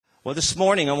Well, this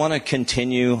morning I want to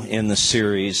continue in the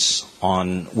series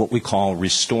on what we call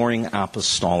Restoring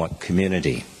Apostolic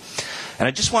Community. And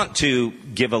I just want to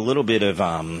give a little bit of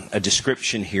a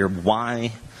description here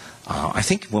why, I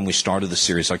think when we started the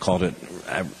series I called it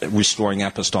Restoring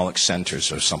Apostolic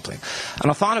Centers or something.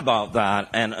 And I thought about that,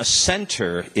 and a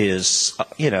center is,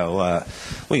 we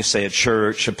can say a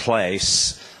church, a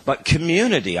place. But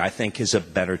community, I think, is a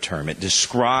better term. It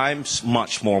describes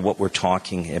much more what we're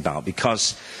talking about,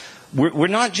 because we're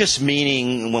not just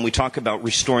meaning, when we talk about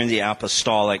restoring the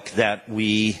apostolic, that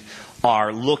we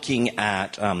are looking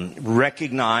at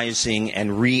recognizing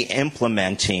and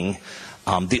re-implementing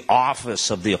the office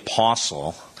of the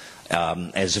apostle,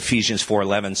 as Ephesians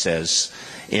 4:11 says,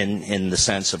 in the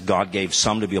sense of God gave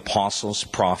some to be apostles,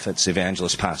 prophets,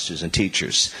 evangelists, pastors, and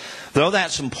teachers. Though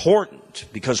that's important,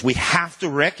 because we have to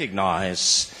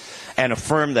recognize and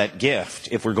affirm that gift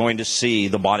if we're going to see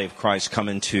the body of Christ come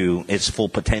into its full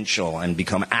potential and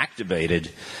become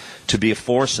activated to be a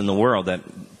force in the world that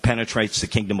penetrates the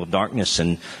kingdom of darkness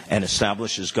and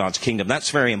establishes God's kingdom. That's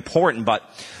very important, but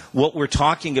what we're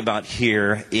talking about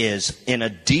here is, in a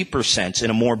deeper sense, in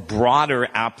a more broader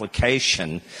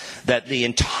application, that the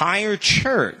entire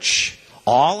church,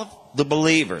 all of the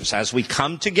believers, as we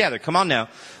come together, come on now,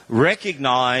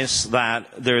 recognize that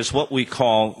there's what we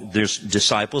call, there's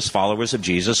disciples, followers of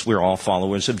Jesus. We're all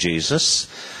followers of Jesus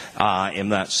in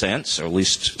that sense, or at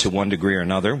least to one degree or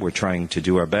another. We're trying to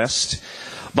do our best.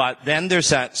 But then there's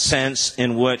that sense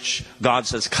in which God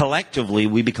says collectively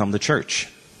we become the church.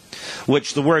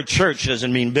 Which the word church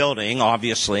doesn't mean building,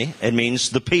 obviously. It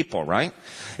means the people, right?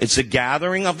 It's a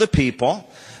gathering of the people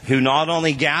who not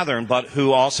only gather, but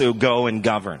who also go and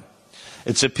govern.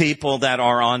 It's a people that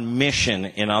are on mission,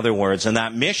 in other words. And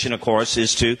that mission, of course,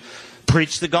 is to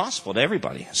preach the gospel to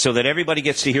everybody, so that everybody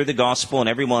gets to hear the gospel and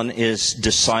everyone is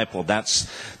discipled.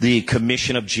 That's the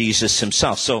commission of Jesus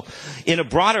himself. So in a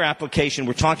broader application,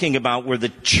 we're talking about where the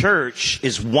church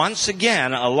is once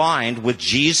again aligned with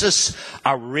Jesus'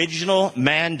 original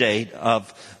mandate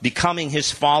of becoming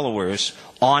his followers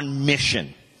on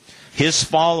mission. His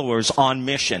followers on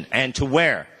mission. And to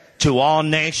where? To all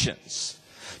nations.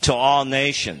 To all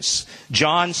nations.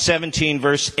 John 17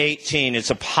 verse 18. It's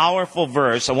a powerful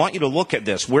verse. I want you to look at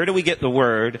this. Where do we get the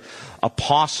word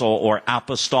apostle or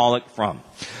apostolic from?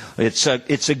 It's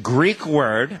a Greek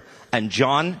word. And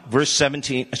John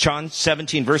 17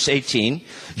 verse 18.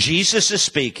 Jesus is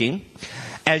speaking.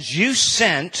 As you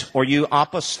sent, or you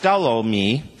apostello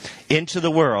me into the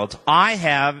world, I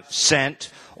have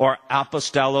sent or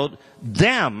apostelloed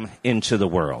them into the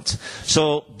world.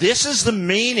 So this is the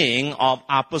meaning of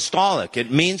apostolic.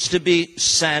 It means to be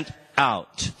sent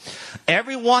out.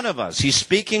 Every one of us, he's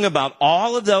speaking about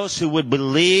all of those who would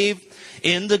believe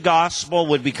in the gospel,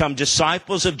 would become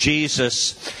disciples of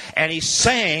Jesus. And he's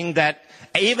saying that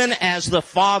even as the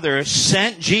Father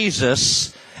sent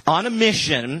Jesus on a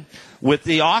mission with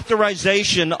the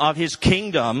authorization of his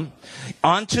kingdom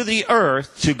onto the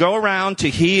earth to go around, to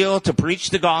heal, to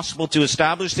preach the gospel, to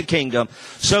establish the kingdom,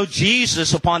 so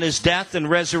Jesus, upon his death and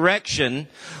resurrection,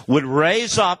 would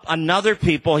raise up another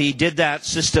people. He did that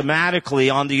systematically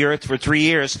on the earth for 3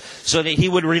 years, so that he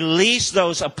would release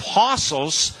those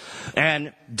apostles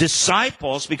and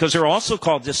disciples, because they're also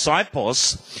called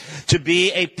disciples, to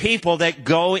be a people that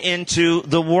go into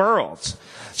the world.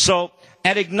 So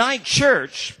at Ignite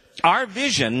Church, our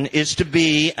vision is to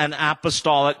be an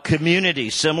apostolic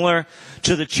community, similar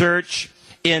to the church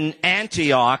in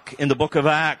Antioch in the book of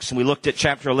Acts. And we looked at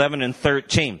chapter 11 and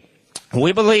 13.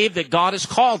 We believe that God has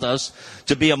called us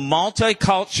to be a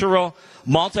multicultural,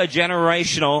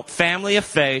 multi-generational family of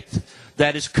faith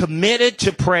that is committed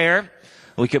to prayer.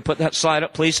 We could put that slide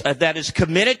up, please. That is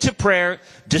committed to prayer,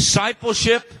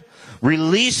 discipleship,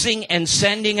 releasing and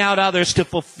sending out others to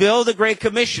fulfill the Great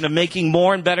Commission of making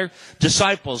more and better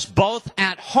disciples, both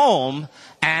at home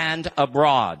and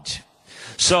abroad.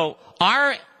 So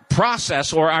our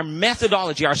process, or our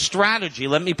methodology, our strategy,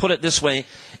 let me put it this way,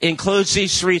 includes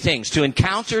these three things: to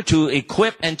encounter, to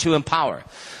equip, and to empower.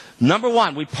 Number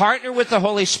one, we partner with the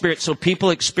Holy Spirit so people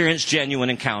experience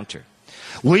genuine encounter.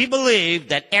 We believe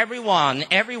that everyone,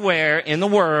 everywhere in the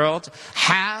world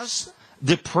has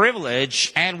the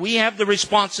privilege, and we have the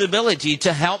responsibility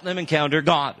to help them encounter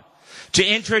God, to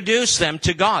introduce them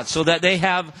to God so that they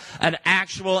have an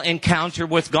actual encounter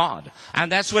with God.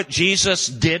 And that's what Jesus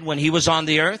did when he was on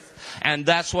the earth, and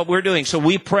that's what we're doing. So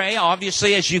we pray,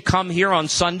 obviously, as you come here on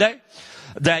Sunday,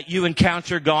 that you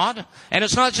encounter God. And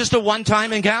it's not just a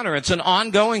one-time encounter. It's an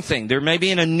ongoing thing. There may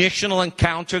be an initial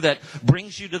encounter that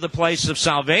brings you to the place of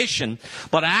salvation.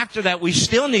 But after that, we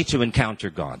still need to encounter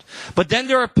God. But then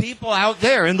there are people out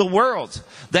there in the world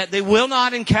that they will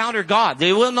not encounter God.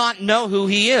 They will not know who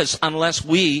He is unless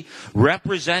we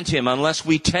represent Him, unless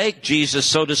we take Jesus,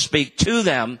 so to speak, to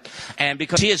them. And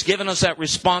because He has given us that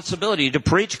responsibility to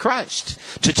preach Christ,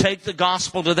 to take the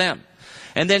gospel to them.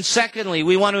 And then secondly,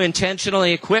 we want to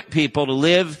intentionally equip people to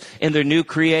live in their new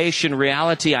creation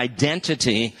reality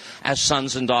identity as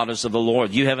sons and daughters of the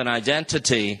Lord. You have an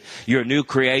identity, you're a new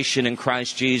creation in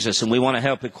Christ Jesus, and we want to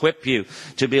help equip you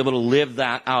to be able to live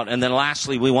that out. And then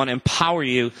lastly, we want to empower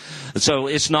you. So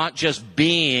it's not just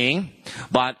being,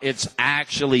 but it's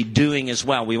actually doing as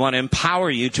well. We want to empower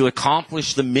you to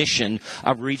accomplish the mission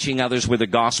of reaching others with the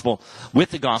gospel,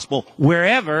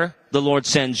 wherever the Lord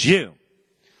sends you.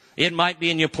 It might be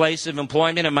in your place of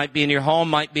employment. It might be in your home.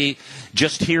 Might be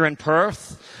just here in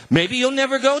Perth. Maybe you'll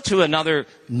never go to another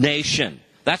nation.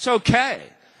 That's okay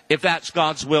if that's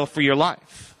God's will for your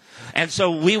life. And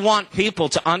so we want people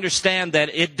to understand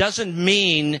that it doesn't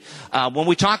mean, when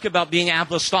we talk about being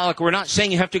apostolic, we're not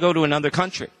saying you have to go to another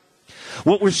country.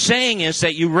 What we're saying is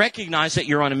that you recognize that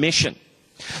you're on a mission.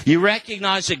 You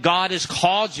recognize that God has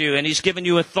called you and He's given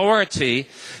you authority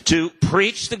to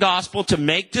preach the gospel, to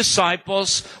make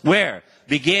disciples. Where?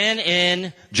 Begin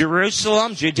in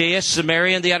Jerusalem, Judea,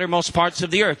 Samaria, and the uttermost parts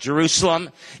of the earth. Jerusalem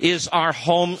is our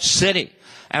home city.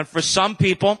 And for some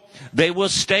people, they will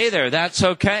stay there. That's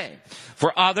okay.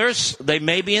 For others, they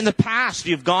may be in the past.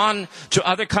 You've gone to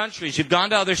other countries. You've gone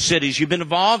to other cities. You've been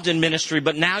involved in ministry.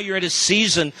 But now you're at a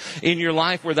season in your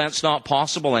life where that's not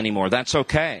possible anymore. That's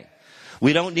okay.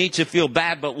 We don't need to feel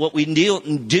bad, but what we do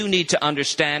need to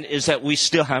understand is that we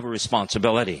still have a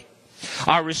responsibility.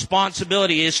 Our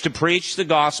responsibility is to preach the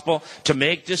gospel, to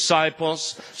make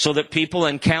disciples, so that people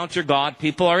encounter God,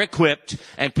 people are equipped,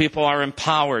 and people are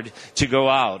empowered to go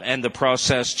out. And the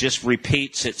process just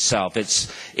repeats itself.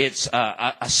 It's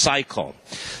a cycle.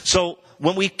 So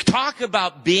when we talk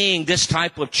about being this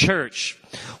type of church,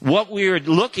 what we're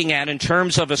looking at in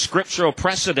terms of a scriptural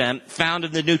precedent found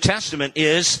in the New Testament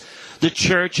is the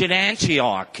church in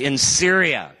Antioch in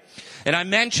Syria. And I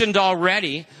mentioned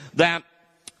already that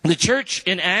the church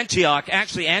in Antioch,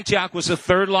 actually Antioch was the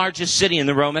third largest city in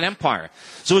the Roman Empire.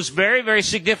 So it was very, very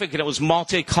significant. It was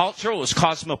multicultural. It was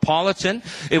cosmopolitan.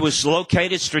 It was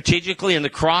located strategically in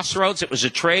the crossroads. It was a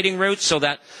trading route so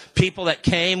that people that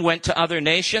came went to other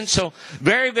nations. So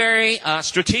very, very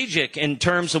strategic in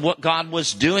terms of what God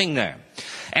was doing there.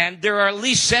 And there are at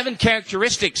least 7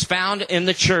 characteristics found in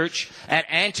the church at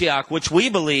Antioch which we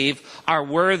believe are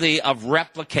worthy of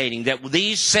replicating, that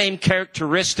these same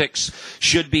characteristics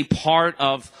should be part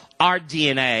of our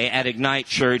DNA at Ignite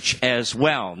Church as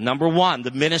well. Number 1,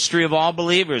 the ministry of all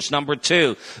believers. Number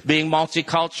 2, being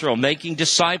multicultural, making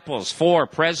disciples. 4,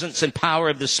 presence and power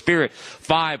of the Spirit.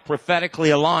 5, prophetically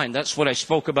aligned. That's what I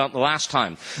spoke about the last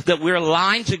time. That we're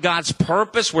aligned to God's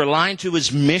purpose. We're aligned to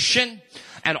His mission.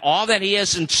 And all that He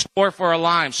has in store for our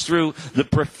lives through the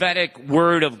prophetic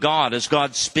word of God as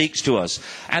God speaks to us.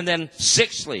 And then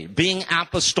 6thly, being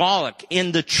apostolic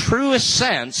in the truest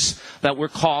sense that we're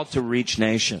called to reach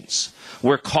nations.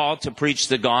 We're called to preach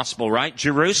the gospel, right?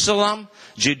 Jerusalem,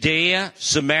 Judea,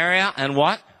 Samaria, and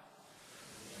what?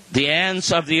 The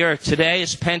ends of the earth. Today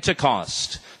is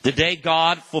Pentecost. The day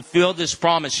God fulfilled His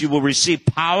promise. You will receive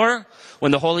power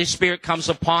when the Holy Spirit comes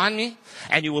upon me,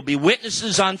 and you will be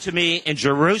witnesses unto me in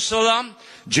Jerusalem,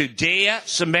 Judea,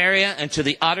 Samaria, and to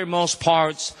the uttermost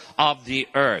parts of the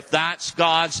earth. That's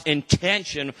God's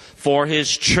intention for His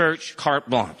church, carte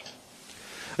blanche.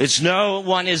 No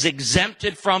one is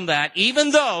exempted from that,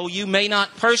 even though you may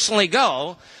not personally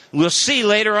go. We'll see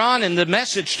later on in the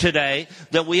message today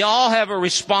that we all have a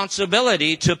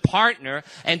responsibility to partner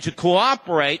and to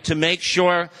cooperate to make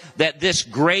sure that this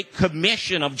great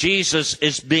commission of Jesus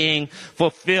is being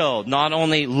fulfilled, not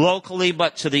only locally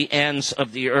but to the ends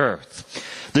of the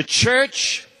earth. The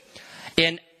church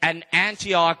in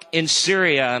Antioch in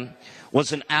Syria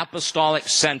was an apostolic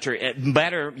center,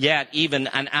 better yet, even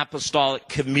an apostolic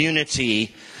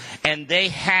community. And they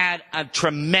had a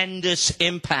tremendous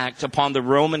impact upon the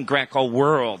Roman Greco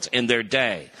world in their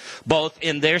day, both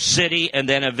in their city and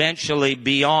then eventually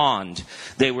beyond.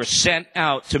 They were sent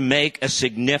out to make a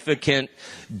significant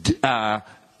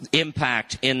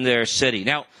impact in their city.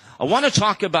 Now, I want to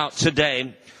talk about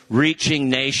today reaching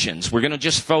nations. We're going to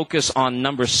just focus on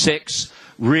number 6,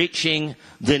 reaching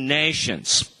the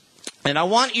nations. And I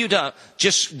want you to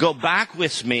just go back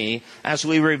with me as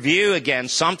we review again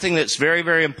something that's very,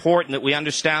 very important that we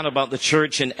understand about the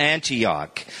church in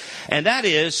Antioch. And that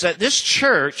is that this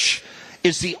church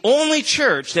is the only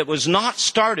church that was not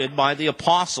started by the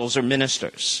apostles or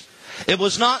ministers. It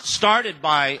was not started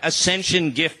by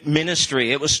ascension gift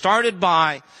ministry. It was started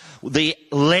by the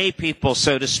lay people,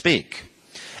 so to speak.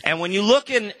 And when you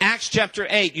look in Acts chapter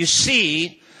 8, you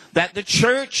see that the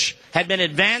church had been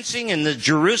advancing in the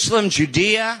Jerusalem,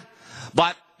 Judea,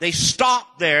 but they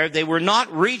stopped there. They were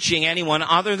not reaching anyone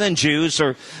other than Jews,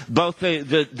 or both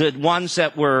the ones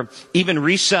that were even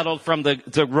resettled from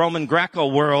the Roman Greco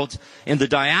world in the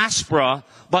diaspora,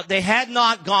 but they had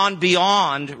not gone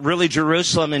beyond really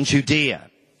Jerusalem and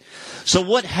Judea. So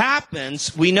what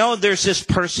happens, we know there's this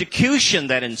persecution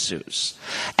that ensues.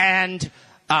 And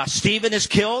Stephen is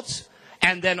killed,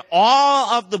 and then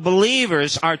all of the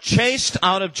believers are chased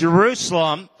out of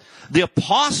Jerusalem. The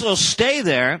apostles stay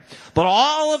there, but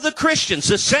all of the Christians,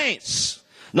 the saints,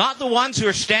 not the ones who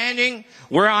are standing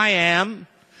where I am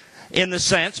in the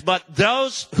sense, but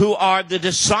those who are the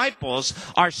disciples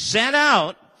are sent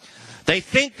out. They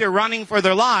think they're running for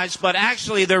their lives, but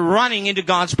actually they're running into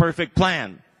God's perfect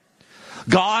plan.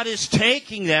 God is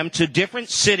taking them to different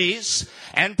cities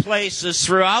and places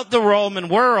throughout the Roman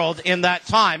world in that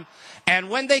time.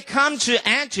 And when they come to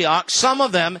Antioch, some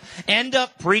of them end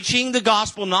up preaching the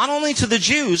gospel not only to the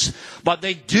Jews, but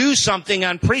they do something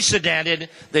unprecedented.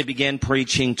 They begin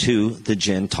preaching to the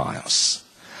Gentiles.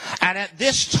 And at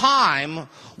this time,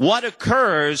 what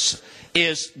occurs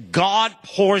is God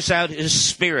pours out His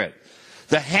Spirit.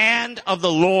 The hand of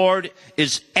the Lord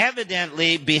is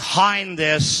evidently behind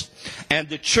this. And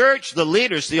the church, the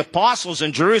leaders, the apostles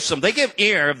in Jerusalem, they give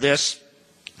ear of this.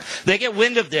 They get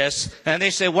wind of this, and they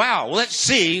say, wow, let's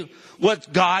see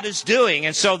what God is doing.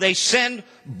 And so they send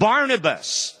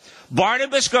Barnabas.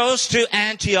 Barnabas goes to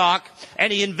Antioch,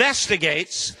 and he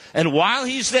investigates. And while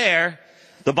he's there,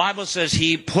 the Bible says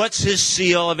he puts his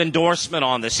seal of endorsement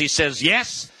on this. He says,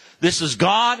 yes, this is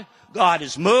God. God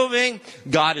is moving.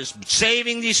 God is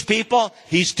saving these people.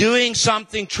 He's doing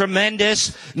something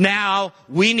tremendous. Now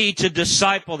we need to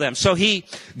disciple them. So he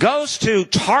goes to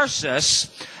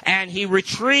Tarsus and he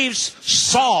retrieves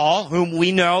Saul, whom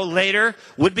we know later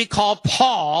would be called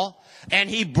Paul, and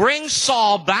he brings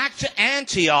Saul back to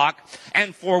Antioch.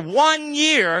 And for 1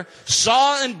 year,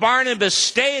 Saul and Barnabas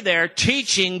stay there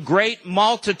teaching great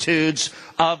multitudes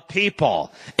of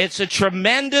people. It's a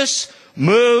tremendous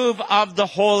move of the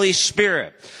Holy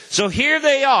Spirit. So here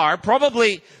they are,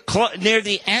 probably near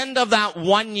the end of that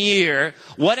 1 year.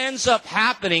 What ends up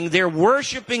happening, they're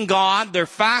worshiping God, they're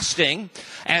fasting,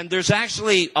 and there's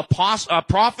actually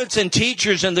prophets and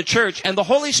teachers in the church, and the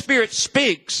Holy Spirit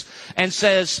speaks and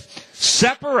says,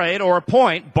 separate or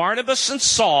appoint Barnabas and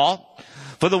Saul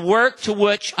for the work to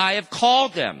which I have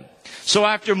called them. So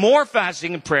after more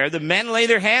fasting and prayer, the men lay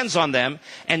their hands on them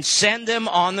and send them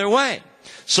on their way.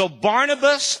 So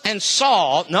Barnabas and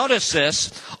Saul, notice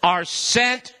this, are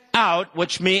sent out,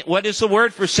 which means, what is the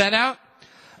word for sent out?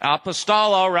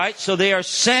 Apostolic, right? So they are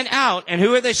sent out, and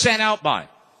who are they sent out by?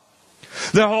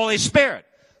 The Holy Spirit.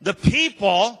 The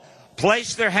people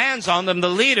placed their hands on them, the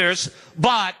leaders,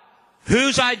 but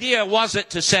whose idea was it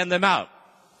to send them out?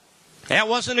 That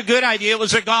wasn't a good idea, it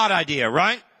was a God idea,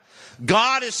 right?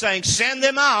 God is saying, send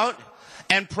them out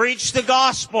and preach the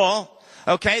gospel.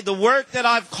 Okay, the work that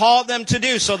I've called them to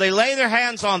do. So they lay their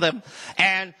hands on them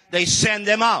and they send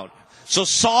them out. So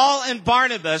Saul and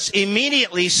Barnabas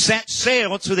immediately set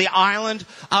sail to the island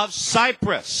of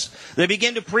Cyprus. They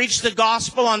begin to preach the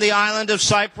gospel on the island of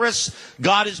Cyprus.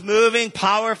 God is moving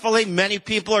powerfully. Many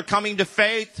people are coming to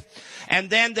faith. And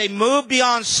then they move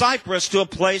beyond Cyprus to a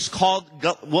place called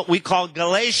what we call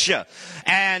Galatia.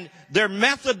 And their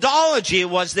methodology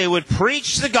was they would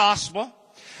preach the gospel.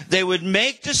 They would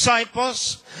make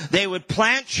disciples, they would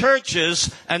plant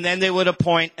churches, and then they would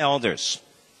appoint elders.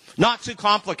 Not too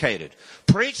complicated.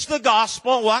 Preach the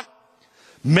gospel, what?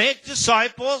 Make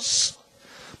disciples,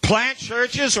 plant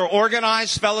churches or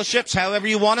organize fellowships, however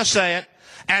you want to say it,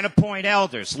 and appoint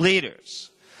elders, leaders.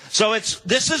 So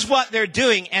this is what they're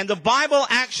doing, and the Bible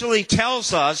actually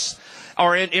tells us,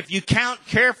 or if you count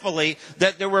carefully,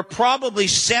 that there were probably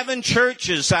 7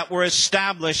 churches that were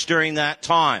established during that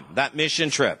time, that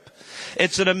mission trip.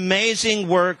 It's an amazing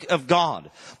work of God.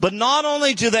 But not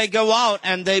only do they go out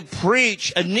and they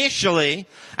preach initially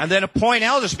and then appoint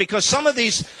elders, because some of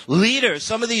these leaders,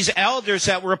 some of these elders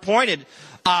that were appointed,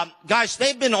 guys,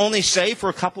 they've been only saved for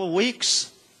a couple of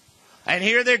weeks. And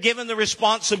here they're given the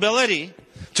responsibility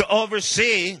to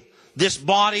oversee this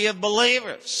body of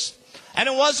believers. And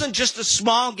it wasn't just a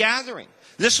small gathering.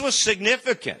 This was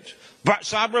significant.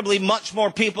 Probably much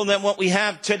more people than what we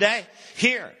have today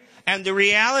here. And the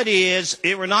reality is,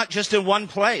 they were not just in one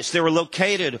place. They were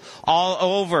located all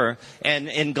over and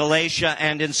in Galatia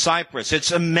and in Cyprus.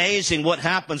 It's amazing what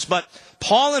happens. But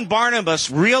Paul and Barnabas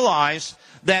realized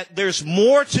that there's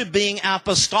more to being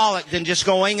apostolic than just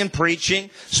going and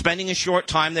preaching, spending a short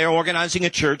time there, organizing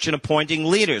a church and appointing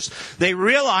leaders. They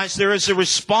realized there is a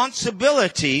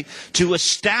responsibility to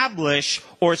establish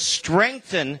or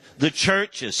strengthen the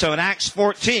churches. So in Acts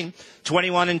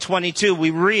 14:21 and 22, we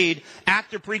read,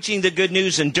 after preaching the good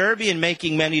news in Derbe and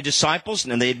making many disciples,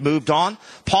 and they'd moved on,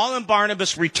 Paul and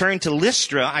Barnabas returned to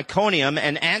Lystra, Iconium,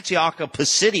 and Antioch of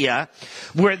Pisidia,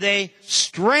 where they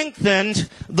strengthened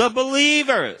the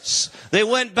believers. They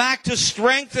went back to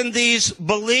strengthen these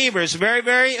believers. Very,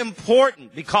 very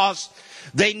important, because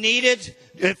they needed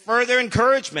further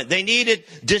encouragement. They needed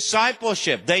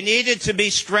discipleship. They needed to be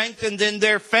strengthened in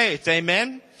their faith.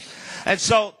 Amen? And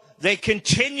so they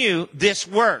continue this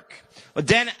work. But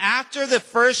then after the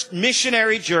first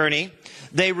missionary journey,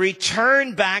 they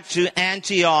return back to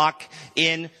Antioch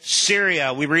in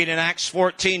Syria. We read in Acts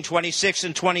 14:26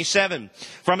 and 27.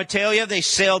 From Italia, they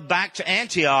sailed back to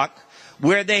Antioch,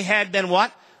 where they had been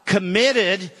what?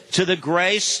 Committed to the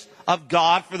grace of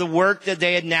God for the work that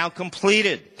they had now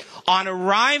completed. On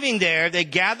arriving there, they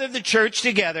gathered the church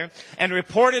together and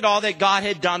reported all that God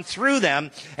had done through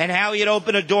them and how he had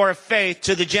opened a door of faith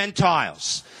to the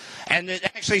Gentiles. And it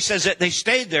actually says that they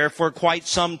stayed there for quite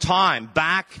some time,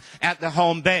 back at the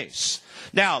home base.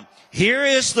 Now, here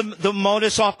is the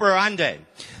modus operandi.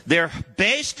 They're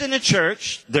based in a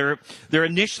church. They're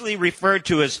initially referred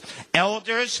to as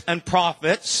elders and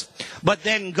prophets. But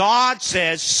then God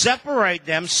says, separate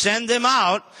them, send them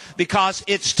out, because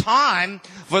it's time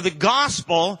for the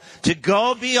gospel to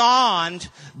go beyond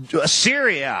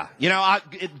Syria. You know,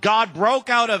 God broke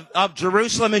out of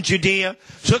Jerusalem and Judea,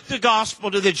 took the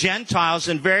gospel to the Gentiles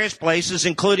in various places,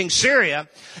 including Syria,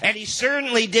 and he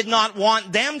certainly did not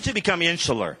want them to become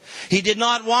insular. He did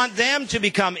not want them to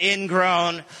become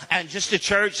ingrown and just a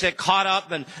church that caught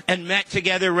up and met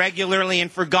together regularly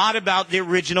and forgot about the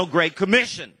original Great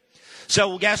Commission.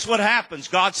 So guess what happens?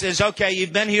 God says, okay,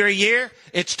 you've been here a year.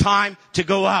 It's time to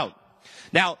go out.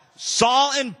 Now,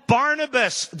 Saul and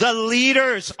Barnabas, the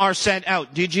leaders, are sent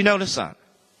out. Did you notice that?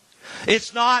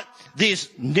 It's not these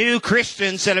new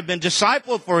Christians that have been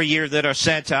discipled for a year that are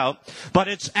sent out, but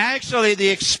it's actually the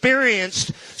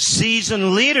experienced,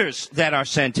 seasoned leaders that are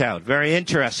sent out. Very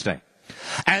interesting.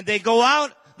 And they go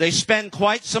out, they spend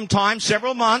quite some time,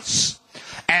 several months,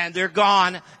 and they're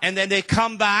gone, and then they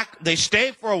come back, they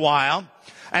stay for a while,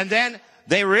 and then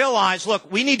they realize, look,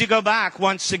 we need to go back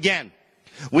once again.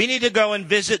 We need to go and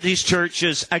visit these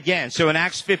churches again. So in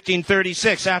Acts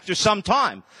 15:36, after some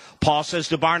time, Paul says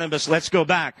to Barnabas, let's go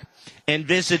back and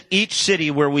visit each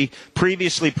city where we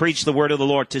previously preached the word of the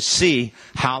Lord to see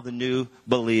how the new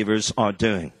believers are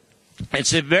doing.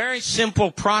 It's a very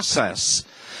simple process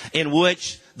in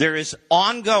which there is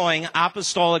ongoing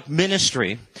apostolic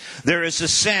ministry. There is a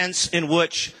sense in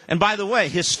which, and by the way,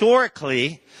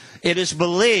 historically, it is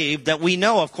believed that we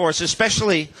know, of course,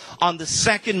 especially on the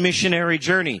second missionary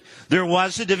journey, there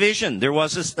was a division. There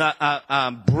was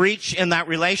a breach in that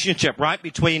relationship, right,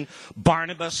 between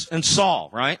Barnabas and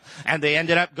Saul, right? And they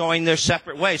ended up going their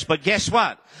separate ways. But guess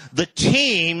what? The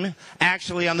team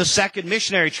actually on the second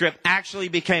missionary trip actually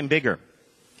became bigger.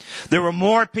 There were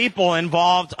more people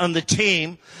involved on the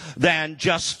team than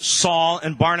just Saul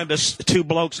and Barnabas, two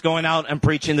blokes going out and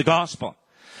preaching the gospel.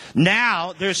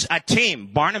 Now there's a team.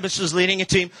 Barnabas is leading a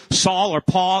team. Saul or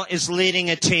Paul is leading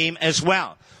a team as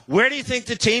well. Where do you think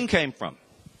the team came from?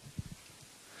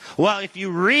 Well, if you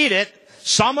read it,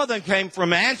 some of them came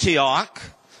from Antioch,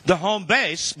 the home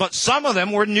base, but some of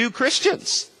them were new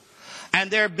Christians. And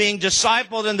they're being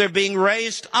discipled and they're being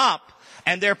raised up.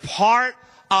 And they're part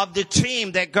of the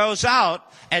team that goes out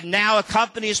and now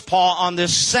accompanies Paul on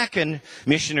this second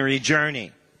missionary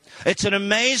journey. It's an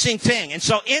amazing thing. And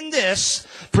so in this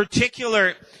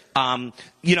particular,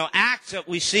 act that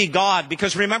we see God,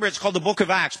 because remember it's called the book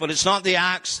of Acts, but it's not the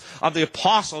Acts of the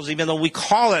Apostles, even though we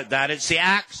call it that. It's the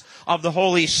Acts of the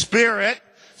Holy Spirit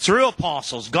through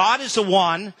apostles. God is the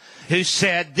one who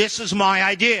said, this is my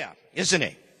idea, isn't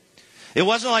he? It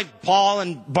wasn't like Paul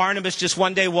and Barnabas just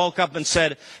one day woke up and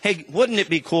said, hey, wouldn't it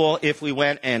be cool if we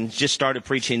went and just started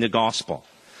preaching the gospel?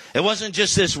 It wasn't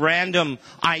just this random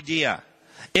idea.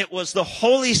 It was the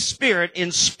Holy Spirit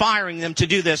inspiring them to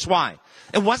do this. Why?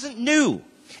 It wasn't new.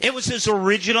 It was his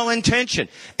original intention.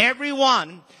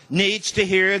 Everyone needs to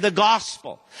hear the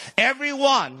gospel.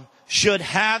 Everyone should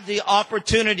have the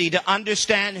opportunity to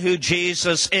understand who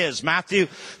Jesus is. Matthew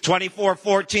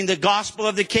 24:14, the gospel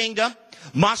of the kingdom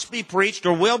must be preached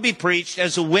or will be preached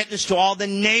as a witness to all the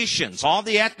nations, all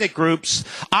the ethnic groups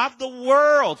of the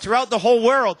world, throughout the whole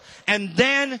world. And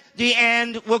then the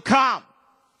end will come.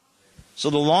 So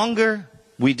the longer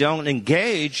we don't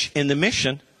engage in the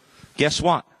mission, guess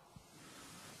what?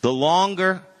 The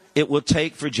longer it will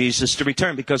take for Jesus to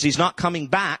return, because he's not coming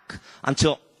back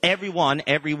until everyone,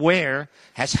 everywhere,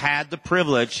 has had the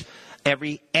privilege,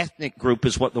 every ethnic group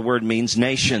is what the word means,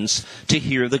 nations, to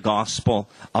hear the gospel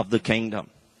of the kingdom.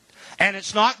 And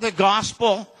it's not the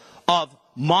gospel of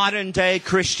modern day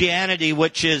Christianity,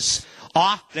 which is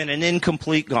often an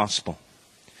incomplete gospel.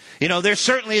 You know, there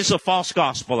certainly is a false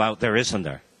gospel out there, isn't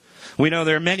there? We know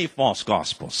there are many false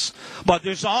gospels. But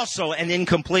there's also an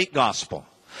incomplete gospel.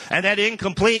 And that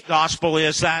incomplete gospel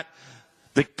is that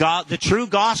the true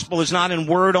gospel is not in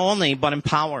word only, but in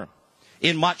power,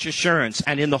 in much assurance,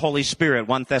 and in the Holy Spirit,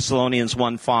 1 Thessalonians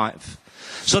 1:5.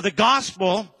 So the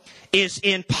gospel is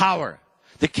in power.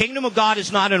 The kingdom of God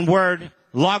is not in word,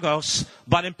 logos,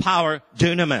 but in power,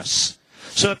 dunamis.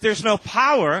 So if there's no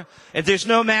power, if there's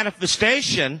no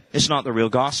manifestation, it's not the real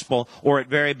gospel, or at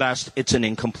very best, it's an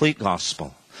incomplete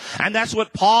gospel. And that's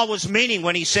what Paul was meaning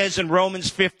when he says in Romans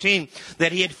 15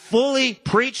 that he had fully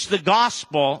preached the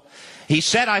gospel. He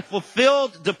said, I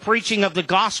fulfilled the preaching of the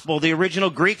gospel, the original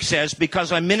Greek says,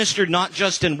 because I ministered not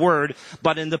just in word,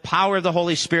 but in the power of the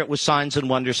Holy Spirit with signs and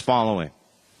wonders following.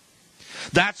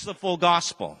 That's the full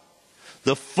gospel.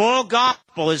 The full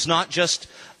gospel is not just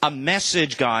a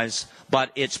message, guys,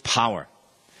 but it's power.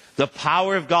 The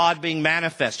power of God being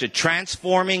manifested,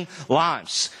 transforming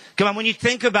lives. Come on, when you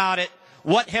think about it,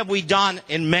 what have we done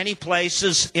in many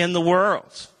places in the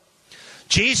world?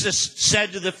 Jesus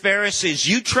said to the Pharisees,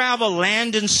 you travel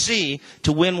land and sea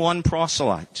to win one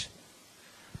proselyte.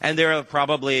 And they're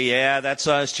probably, yeah, that's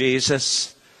us,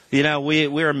 Jesus. You know,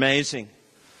 we're amazing.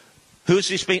 Who's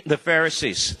he speaking? The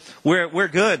Pharisees. We're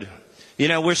good. You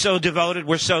know, we're so devoted,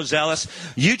 we're so zealous.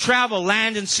 You travel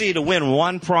land and sea to win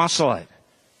one proselyte.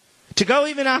 To go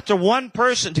even after one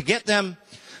person to get them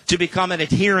to become an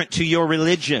adherent to your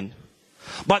religion.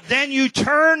 But then you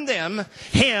turn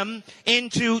him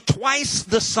into twice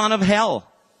the son of hell.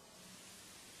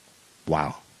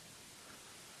 Wow.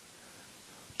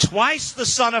 Twice the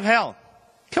son of hell.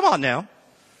 Come on now.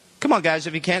 Come on, guys.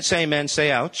 If you can't say amen,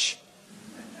 say ouch.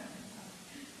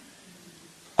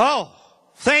 Oh,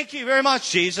 thank you very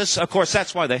much, Jesus. Of course,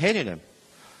 that's why they hated him.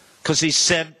 Because he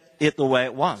said it the way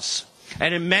it was.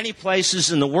 And in many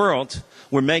places in the world,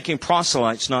 we're making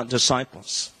proselytes, not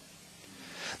disciples.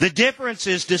 The difference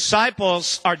is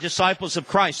disciples are disciples of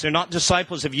Christ. They're not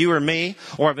disciples of you or me,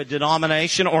 or of a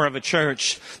denomination, or of a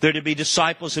church. They're to be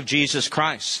disciples of Jesus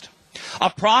Christ. A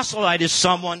proselyte is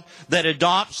someone that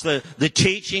adopts the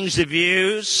teachings, the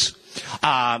views,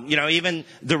 even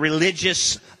the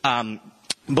religious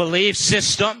belief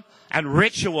system and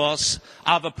rituals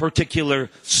of a particular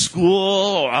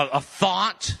school, or a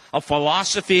thought, a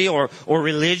philosophy, or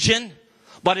religion.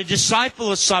 But a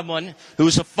disciple is someone who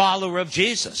is a follower of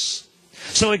Jesus.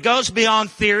 So it goes beyond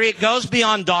theory, it goes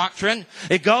beyond doctrine,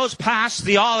 it goes past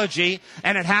theology,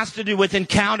 and it has to do with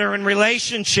encounter and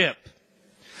relationship.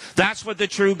 That's what the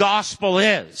true gospel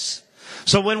is.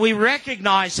 So when we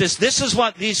recognize this is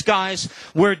what these guys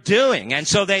were doing. And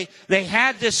so they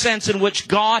had this sense in which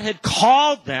God had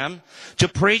called them to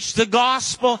preach the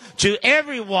gospel to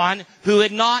everyone who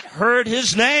had not heard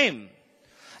his name.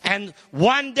 And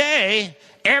one day,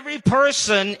 every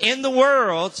person in the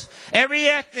world, every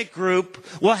ethnic group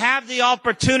will have the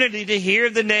opportunity to hear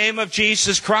the name of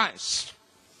Jesus Christ.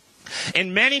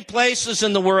 In many places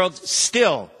in the world,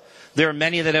 still, there are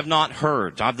many that have not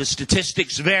heard. The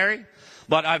statistics vary,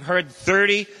 but I've heard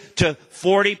 30 to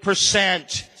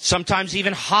 40%, sometimes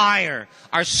even higher,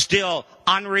 are still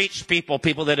unreached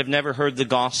people that have never heard the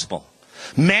gospel.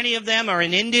 Many of them are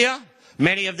in India.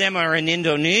 Many of them are in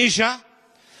Indonesia.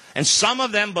 And some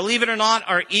of them, believe it or not,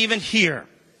 are even here.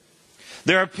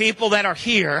 There are people that are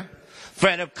here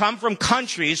that have come from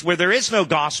countries where there is no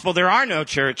gospel, there are no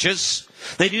churches.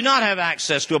 They do not have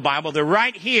access to a Bible. They're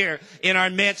right here in our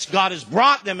midst. God has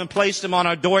brought them and placed them on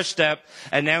our doorstep.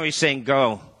 And now he's saying,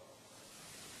 go,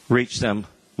 reach them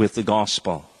with the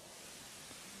gospel.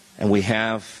 And we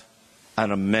have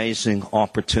an amazing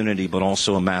opportunity, but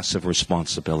also a massive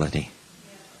responsibility.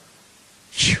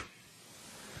 Phew.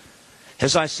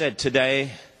 As I said,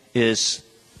 today is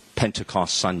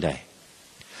Pentecost Sunday.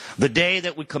 The day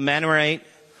that we commemorate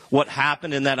what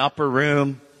happened in that upper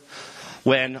room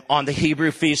when on the Hebrew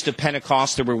Feast of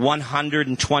Pentecost there were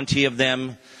 120 of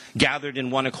them gathered in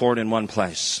one accord in one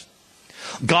place.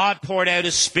 God poured out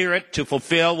his Spirit to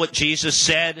fulfill what Jesus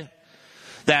said,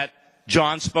 that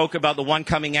John spoke about the one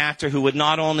coming after who would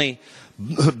not only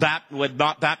would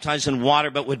not baptize in water,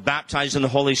 but would baptize in the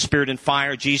Holy Spirit and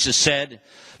fire. Jesus said,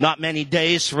 not many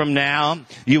days from now,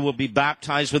 you will be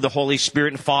baptized with the Holy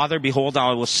Spirit and Father. Behold,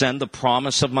 I will send the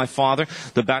promise of my Father.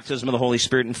 The baptism of the Holy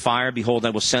Spirit and fire. Behold, I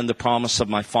will send the promise of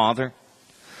my Father.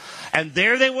 And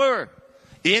there they were,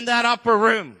 in that upper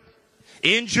room,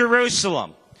 in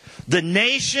Jerusalem. The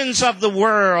nations of the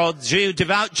world,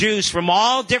 devout Jews from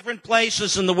all different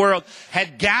places in the world,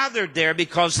 had gathered there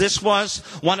because this was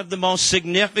one of the most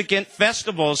significant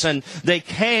festivals, and they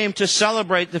came to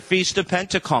celebrate the Feast of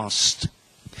Pentecost.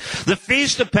 The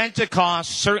Feast of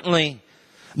Pentecost certainly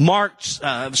marked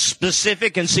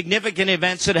specific and significant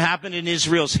events that happened in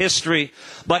Israel's history,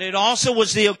 but it also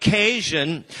was the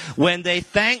occasion when they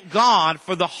thanked God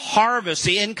for the harvest,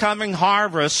 the incoming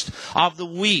harvest of the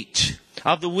wheat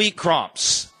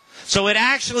crops. So it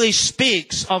actually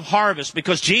speaks of harvest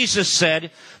because Jesus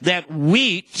said that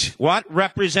wheat,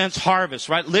 represents harvest,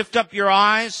 right? Lift up your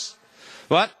eyes,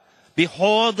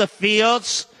 behold the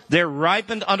fields, they're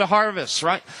ripened unto harvest,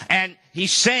 right? And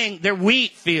he's saying they're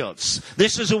wheat fields.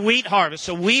 This is a wheat harvest.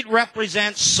 So wheat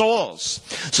represents souls.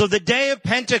 So the day of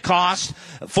Pentecost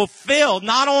fulfilled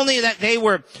not only that they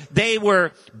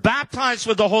were baptized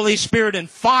with the Holy Spirit and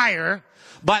fire,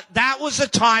 but that was a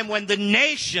time when the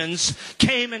nations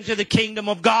came into the kingdom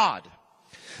of God.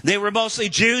 They were mostly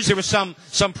Jews. There were some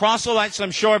proselytes,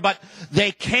 I'm sure, but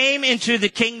they came into the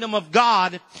kingdom of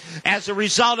God as a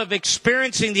result of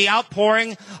experiencing the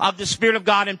outpouring of the Spirit of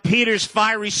God in Peter's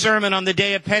fiery sermon on the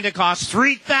day of Pentecost.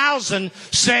 3,000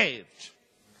 saved.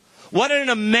 What an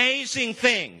amazing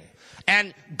thing.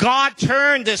 And God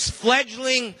turned this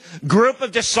fledgling group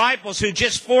of disciples who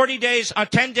just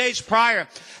 10 days prior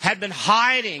had been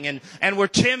hiding and were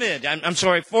timid.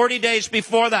 40 days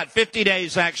before that, 50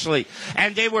 days actually.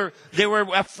 And they were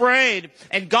afraid.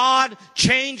 And God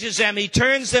changes them. He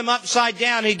turns them upside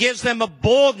down. He gives them a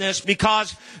boldness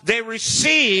because they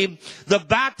receive the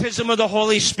baptism of the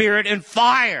Holy Spirit and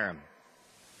fire.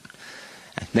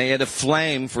 They had a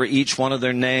flame for each one of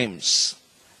their names.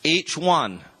 Each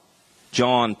one.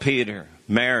 John, Peter,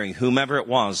 Mary, whomever it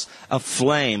was, a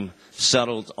flame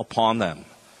settled upon them,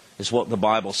 is what the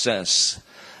Bible says.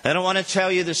 And I want to tell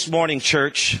you this morning,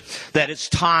 church, that it's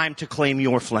time to claim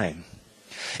your flame.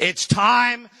 It's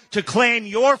time to claim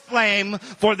your flame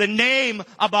for the name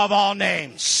above all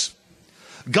names.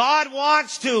 God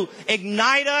wants to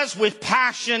ignite us with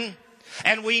passion,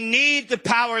 and we need the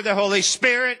power of the Holy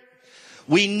Spirit.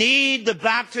 We need the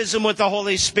baptism with the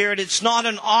Holy Spirit. It's not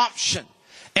an option.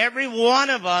 Every one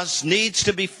of us needs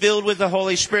to be filled with the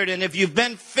Holy Spirit. And if you've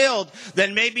been filled,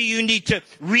 then maybe you need to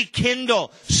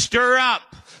rekindle, stir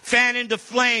up, fan into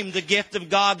flame the gift of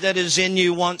God that is in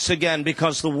you once again,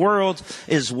 because the world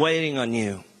is waiting on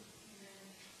you.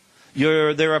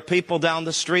 There are people down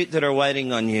the street that are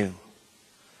waiting on you.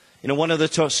 You know, one of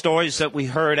the stories that we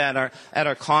heard at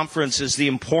our conference is the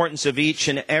importance of each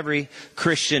and every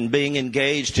Christian being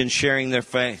engaged in sharing their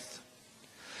faith.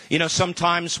 You know,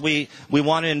 sometimes we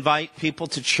want to invite people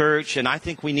to church, and I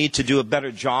think we need to do a better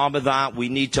job of that. We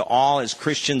need to all, as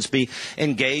Christians, be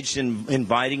engaged in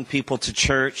inviting people to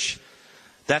church.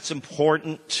 That's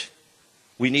important.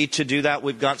 We need to do that.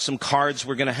 We've got some cards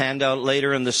we're going to hand out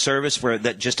later in the service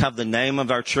that just have the name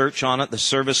of our church on it, the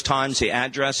service times, the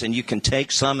address, and you can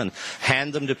take some and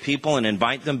hand them to people and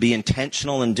invite them. Be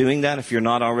intentional in doing that if you're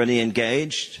not already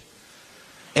engaged.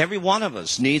 Every one of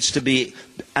us needs to be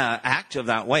active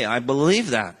that way. I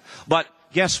believe that. But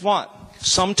guess what?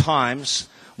 Sometimes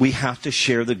we have to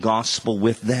share the gospel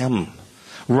with them.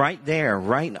 Right there,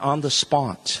 right on the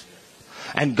spot.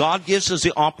 And God gives us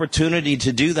the opportunity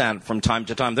to do that from time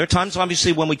to time. There are times,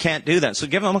 obviously, when we can't do that. So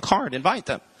give them a card, invite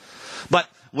them. But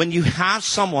when you have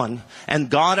someone and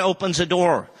God opens a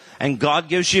door and God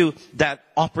gives you that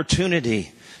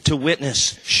opportunity to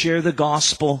witness, share the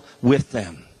gospel with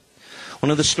them. One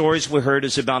of the stories we heard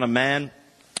is about a man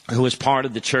who was part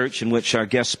of the church in which our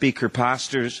guest speaker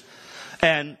pastors.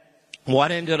 And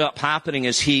what ended up happening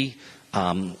is he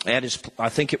went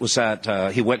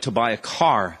to buy a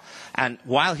car. And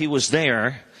while he was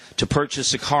there to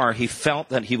purchase a car, he felt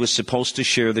that he was supposed to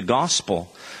share the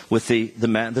gospel with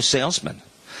the salesman.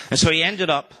 And so he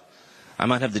ended up, I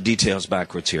might have the details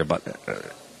backwards here, but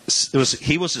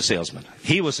he was a salesman.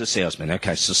 He was a salesman.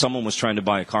 Okay, so someone was trying to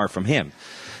buy a car from him.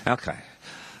 Okay.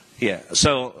 Yeah,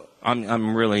 so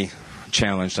I'm really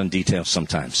challenged on details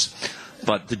sometimes.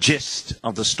 But the gist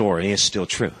of the story is still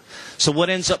true. So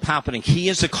what ends up happening, he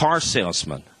as a car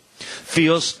salesman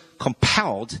feels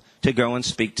compelled to go and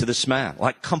speak to this man.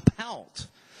 Like compelled.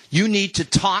 You need to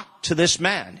talk to this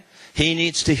man. He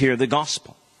needs to hear the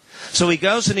gospel. So he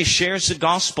goes and he shares the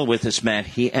gospel with this man.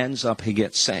 He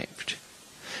gets saved.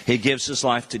 He gives his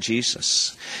life to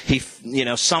Jesus.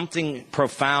 Something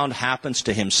profound happens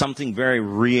to him. Something very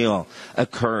real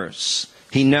occurs.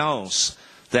 He knows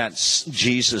that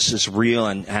Jesus is real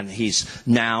and he's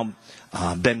now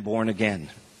been born again.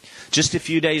 Just a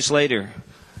few days later,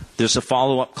 there's a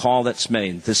follow-up call that's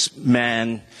made. This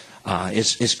man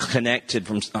is contacted,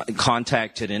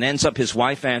 and ends up his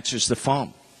wife answers the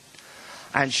phone.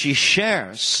 And she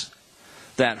shares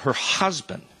that her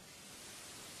husband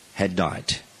had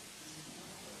died.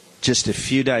 Just a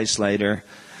few days later,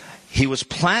 he was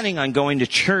planning on going to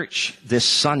church this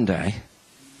Sunday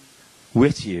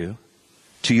with you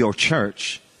to your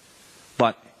church,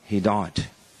 but he died.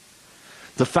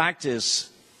 The fact is,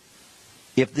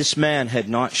 if this man had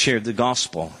not shared the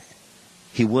gospel,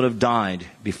 he would have died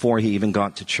before he even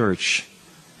got to church,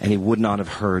 and he would not have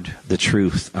heard the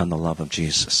truth and the love of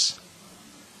Jesus.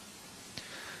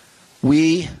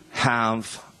 We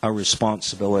have a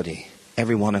responsibility,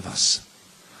 every one of us.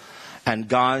 And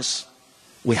guys,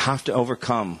 we have to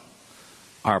overcome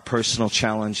our personal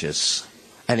challenges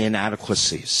and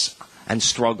inadequacies and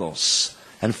struggles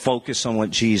and focus on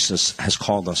what Jesus has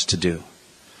called us to do.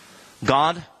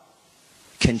 God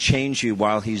can change you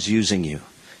while he's using you.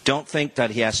 Don't think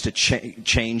that he has to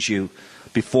change you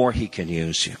before he can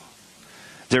use you.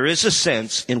 There is a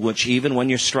sense in which even when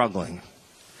you're struggling,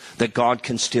 that God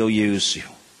can still use you.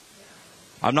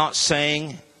 I'm not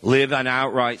saying live in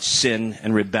outright sin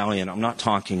and rebellion. I'm not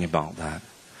talking about that.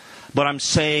 But I'm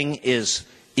saying is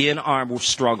in our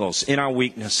struggles, in our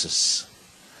weaknesses,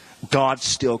 God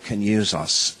still can use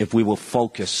us if we will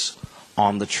focus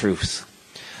on the truth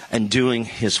and doing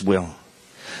his will.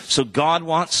 So God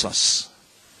wants us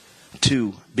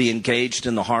to be engaged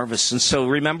in the harvest. And so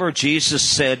remember, Jesus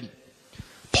said,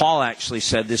 Paul actually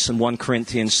said this in 1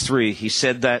 Corinthians 3. He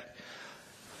said that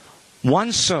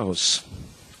one sows,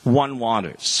 one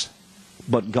waters,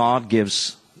 but God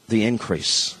gives the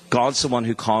increase. God's the one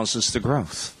who causes the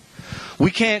growth.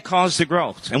 We can't cause the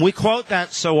growth. And we quote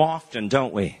that so often,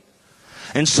 don't we?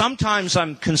 And sometimes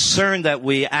I'm concerned that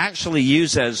we actually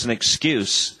use that as an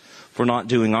excuse for not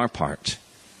doing our part.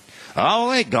 Oh,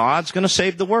 wait, God's going to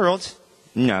save the world.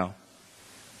 No.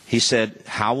 He said,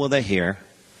 how will they hear?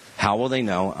 How will they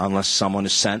know unless someone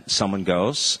is sent, someone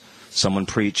goes, someone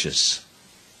preaches?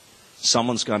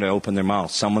 Someone's got to open their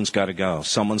mouth. Someone's got to go.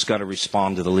 Someone's got to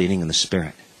respond to the leading of the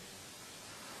Spirit.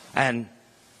 And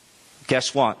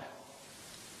guess what?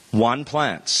 One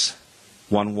plants,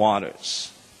 one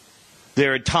waters.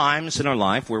 There are times in our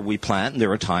life where we plant, and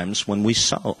there are times when we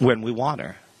sow, when we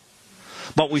water.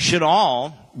 But we should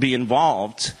all be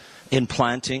involved in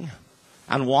planting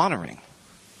and watering.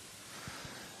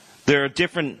 There are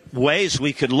different ways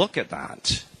we could look at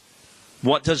that.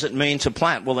 What does it mean to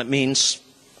plant? Well, it means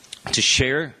to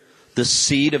share the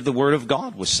seed of the Word of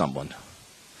God with someone.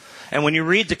 And when you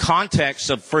read the context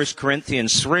of 1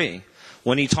 Corinthians 3,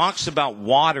 when he talks about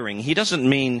watering, he doesn't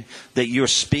mean that you're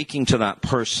speaking to that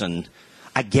person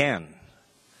again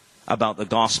about the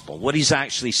gospel. What he's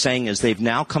actually saying is they've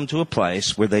now come to a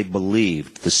place where they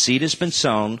believed. The seed has been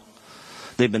sown.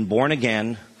 They've been born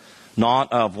again,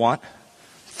 not of what?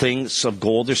 Things of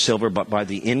gold or silver, but by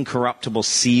the incorruptible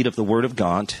seed of the Word of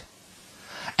God.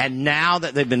 And now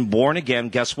that they've been born again,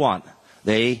 guess what?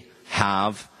 They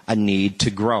have a need to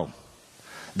grow.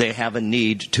 They have a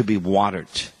need to be watered.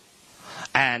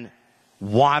 And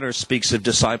water speaks of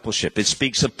discipleship. It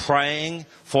speaks of praying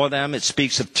for them. It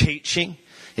speaks of teaching.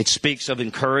 It speaks of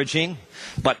encouraging.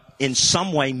 But in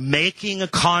some way, making a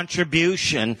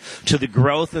contribution to the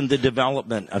growth and the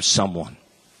development of someone.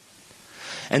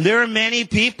 And there are many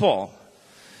people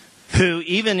who,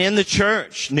 even in the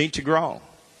church, need to grow.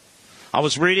 I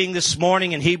was reading this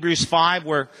morning in Hebrews 5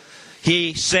 where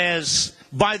he says,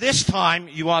 by this time,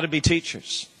 you ought to be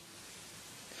teachers.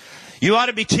 You ought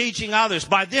to be teaching others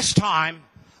by this time,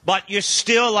 but you're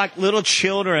still like little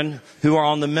children who are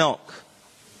on the milk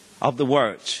of the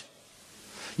Word.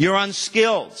 You're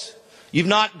unskilled. You've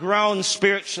not grown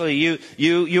spiritually.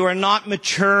 You are not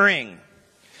maturing.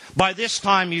 By this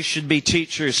time, you should be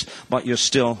teachers, but you're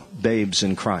still babes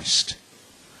in Christ.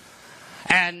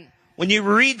 And when you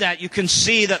read that, you can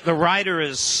see that the writer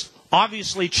is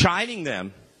obviously chiding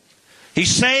them.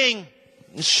 He's saying,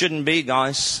 this shouldn't be,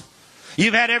 guys.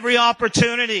 You've had every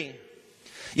opportunity.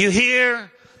 You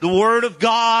hear the Word of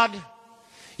God.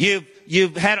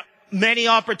 You've had many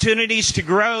opportunities to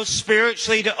grow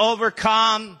spiritually, to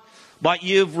overcome, but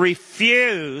you've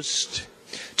refused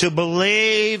to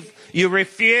believe. You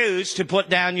refuse to put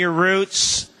down your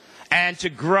roots and to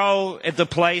grow at the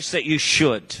place that you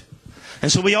should.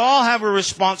 And so we all have a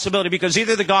responsibility, because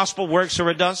either the gospel works or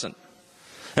it doesn't.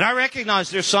 And I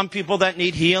recognize there's some people that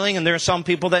need healing and there are some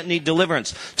people that need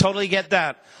deliverance. Totally get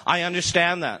that. I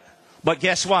understand that. But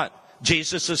guess what?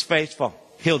 Jesus is faithful.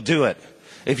 He'll do it.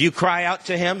 If you cry out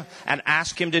to Him and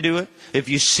ask Him to do it, if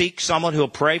you seek someone who will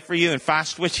pray for you and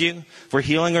fast with you for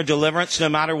healing or deliverance, no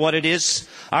matter what it is,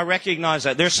 I recognize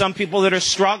that. There's some people that are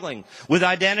struggling with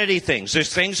identity things.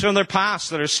 There's things from their past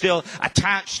that are still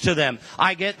attached to them.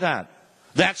 I get that.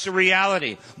 That's a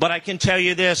reality. But I can tell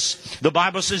you this. The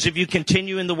Bible says if you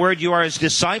continue in the Word, you are His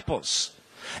disciples.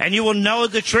 And you will know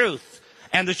the truth,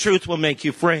 and the truth will make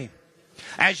you free.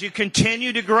 As you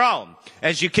continue to grow,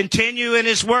 as you continue in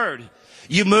His Word,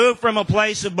 you move from a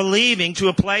place of believing to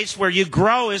a place where you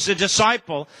grow as a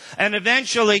disciple, and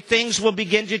eventually things will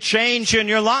begin to change in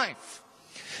your life.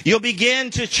 You'll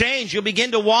begin to change. You'll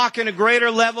begin to walk in a greater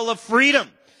level of freedom.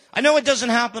 I know it doesn't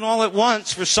happen all at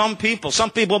once for some people.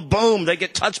 Some people, boom, they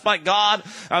get touched by God,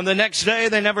 and the next day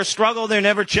they never struggle, they're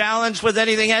never challenged with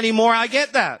anything anymore. I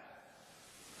get that.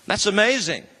 That's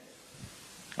amazing.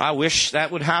 I wish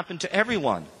that would happen to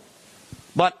everyone.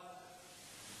 But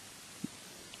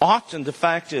often the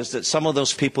fact is that some of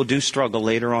those people do struggle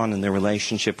later on in their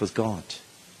relationship with God.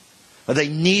 But they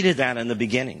needed that in the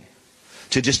beginning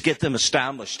to just get them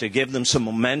established, to give them some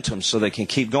momentum so they can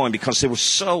keep going, because they were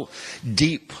so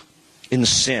deep in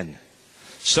sin,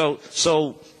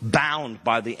 so bound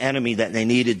by the enemy that they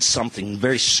needed something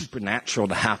very supernatural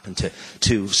to happen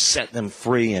to set them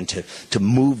free and to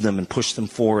move them and push them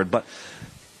forward. But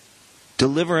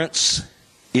deliverance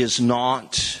is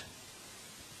not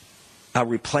a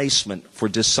replacement for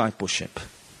discipleship.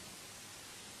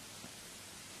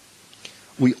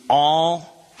 We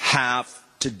all have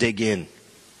to dig in.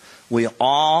 We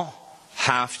all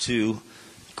have to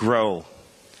grow.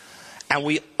 And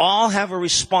we all have a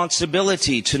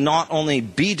responsibility to not only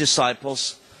be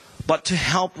disciples, but to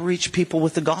help reach people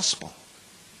with the gospel.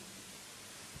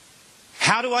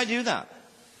 How do I do that?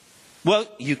 Well,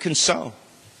 you can sow.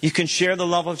 You can share the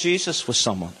love of Jesus with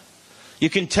someone. You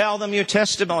can tell them your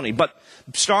testimony, but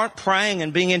start praying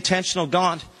and being intentional.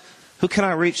 God, who can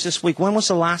I reach this week? When was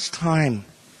the last time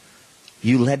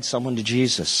you led someone to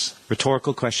Jesus?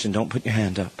 Rhetorical question. Don't put your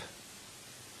hand up.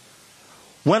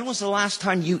 When was the last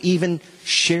time you even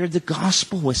shared the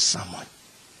gospel with someone?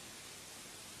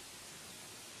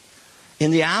 In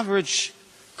the average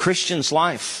Christian's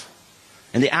life,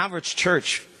 in the average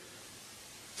church,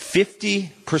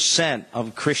 50%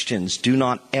 of Christians do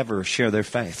not ever share their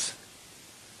faith.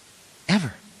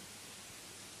 Ever.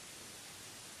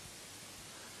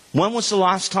 When was the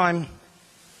last time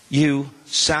you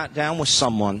sat down with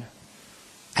someone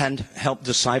and helped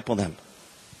disciple them?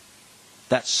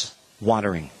 That's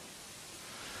watering.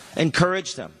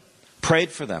 Encourage them.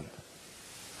 Prayed for them.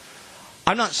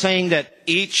 I'm not saying that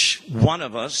each one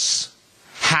of us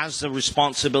has the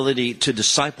responsibility to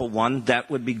disciple one. That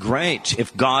would be great.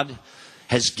 If God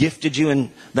has gifted you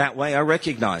in that way, I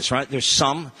recognize, right? There's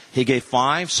some, He gave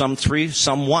 5, some 3,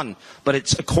 some 1. But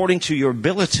it's according to your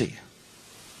ability.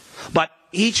 But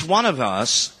each one of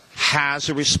us has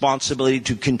a responsibility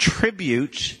to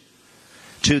contribute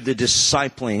to the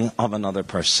discipling of another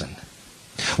person.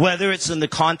 Whether it's in the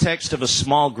context of a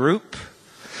small group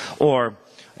or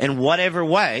in whatever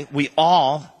way, we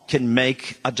all can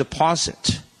make a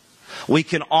deposit. We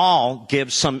can all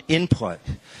give some input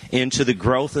into the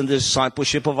growth and the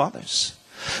discipleship of others.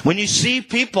 When you see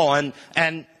people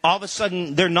and all of a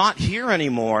sudden they're not here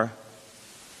anymore,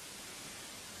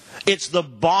 it's the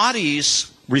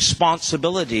body's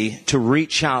responsibility to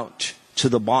reach out to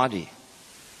the body.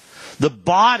 The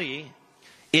body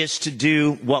is to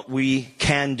do what we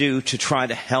can do to try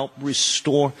to help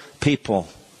restore people.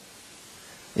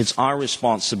 It's our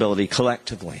responsibility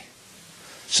collectively.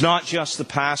 It's not just the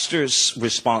pastor's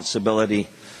responsibility.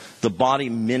 The body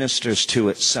ministers to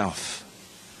itself.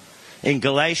 In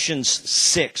Galatians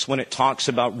 6, when it talks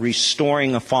about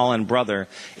restoring a fallen brother,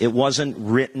 it wasn't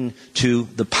written to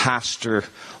the pastor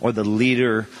or the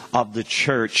leader of the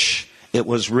church. It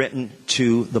was written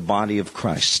to the body of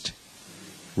Christ.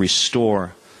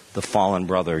 Restore the fallen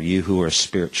brother, you who are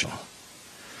spiritual.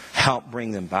 Help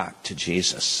bring them back to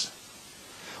Jesus.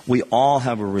 We all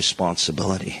have a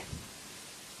responsibility.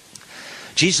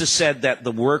 Jesus said that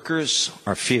the workers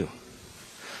are few.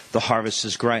 The harvest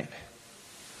is great.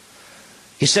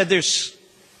 He said there's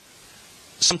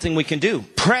something we can do.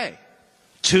 Pray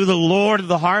to the Lord of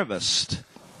the harvest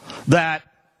that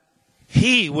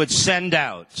He would send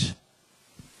out.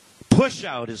 Push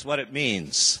out is what it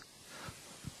means.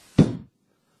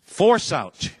 Force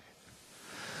out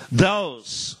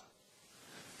those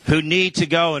who need to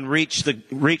go and reach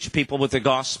people with the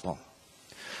gospel.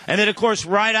 And then, of course,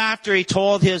 right after he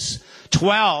told his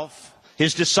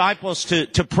disciples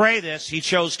to pray this, he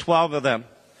chose 12 of them.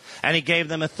 And he gave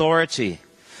them authority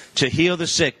to heal the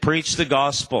sick, preach the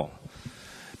gospel,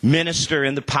 minister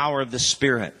in the power of the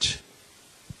Spirit.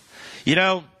 You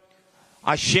know,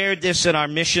 I shared this in our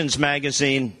missions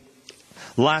magazine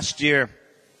last year.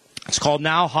 It's called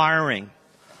Now Hiring.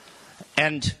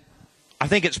 And I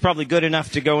think it's probably good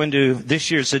enough to go into this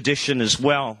year's edition as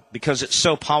well, because it's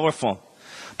so powerful.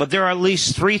 But there are at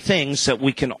least 3 things that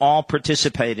we can all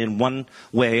participate in one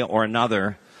way or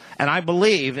another. And I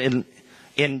believe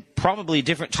in probably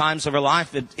different times of our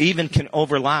life, it even can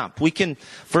overlap. We can,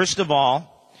 first of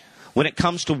all, when it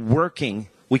comes to working,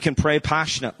 we can pray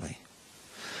passionately.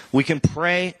 We can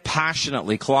pray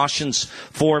passionately. Colossians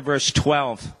 4 verse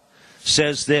 12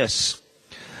 says this: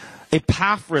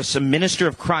 Epaphras, a minister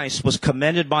of Christ, was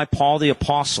commended by Paul the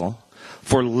apostle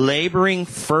for laboring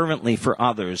fervently for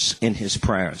others in his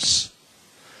prayers.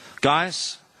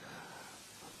 Guys,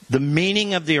 the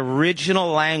meaning of the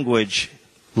original language,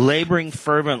 laboring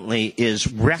fervently,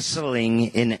 is wrestling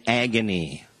in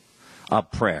agony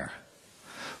of prayer.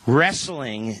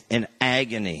 Wrestling in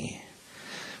agony.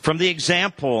 From the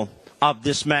example of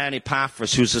this man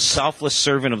Epaphras, who's a selfless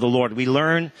servant of the Lord, we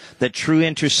learn that true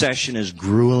intercession is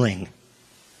grueling,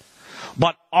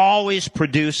 but always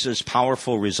produces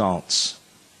powerful results.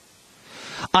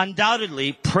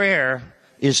 Undoubtedly, prayer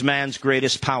is man's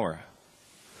greatest power.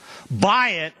 By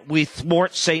it, we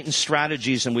thwart Satan's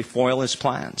strategies and we foil his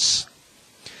plans.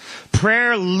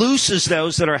 Prayer looses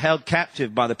those that are held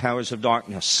captive by the powers of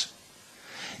darkness.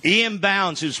 E.M.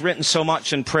 Bounds, who's written so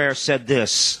much in prayer, said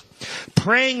this: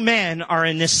 praying men are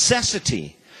a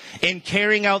necessity in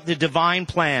carrying out the divine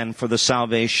plan for the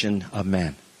salvation of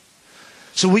men.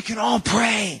 So we can all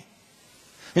pray.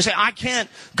 You say, I can't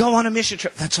go on a mission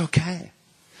trip. That's okay.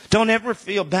 Don't ever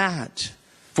feel bad.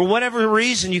 For whatever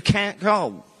reason you can't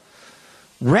go.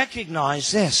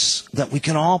 Recognize this, that we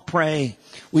can all pray.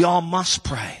 We all must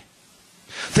pray.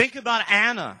 Think about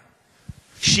Anna.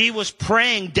 She was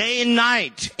praying day and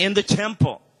night in the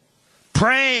temple.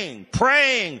 Praying,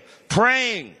 praying,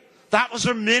 praying. That was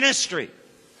her ministry.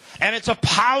 And it's a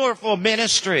powerful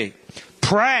ministry.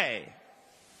 Pray.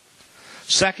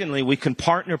 Secondly, we can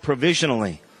partner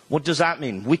provisionally. What does that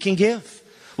mean? We can give.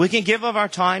 We can give of our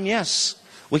time, yes.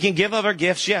 We can give of our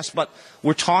gifts, yes. But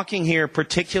we're talking here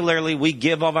particularly, we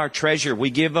give of our treasure.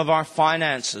 We give of our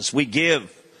finances. We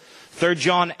give. 3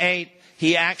 John 8,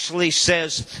 he actually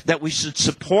says that we should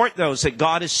support those that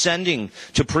God is sending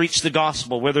to preach the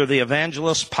gospel, whether the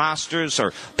evangelists, pastors,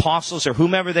 or apostles, or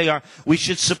whomever they are. We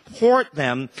should support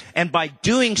them, and by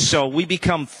doing so, we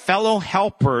become fellow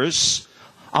helpers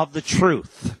of the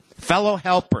truth. Fellow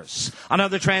helpers.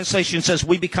 Another translation says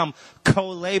we become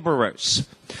co-laborers.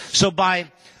 So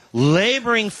by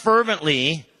laboring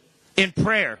fervently in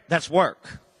prayer, that's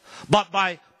work. But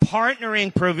by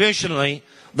partnering provisionally,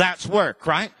 that's work,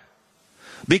 right?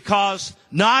 Because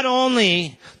not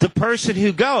only the person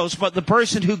who goes, but the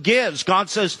person who gives, God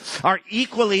says, are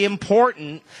equally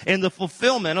important in the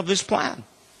fulfillment of His plan.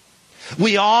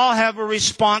 We all have a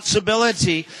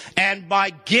responsibility, and by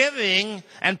giving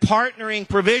and partnering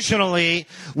provisionally,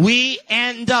 we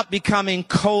end up becoming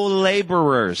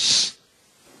co-laborers.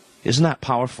 Isn't that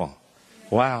powerful?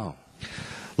 Wow.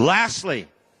 Lastly,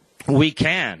 we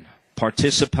can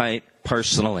participate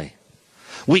personally.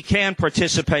 We can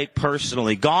participate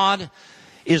personally. God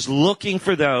is looking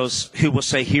for those who will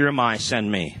say, "Here am I,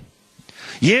 send me."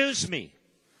 Use me.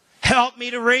 Help me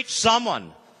to reach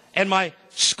someone in my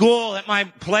school, at my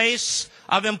place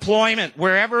of employment,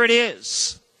 wherever it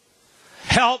is.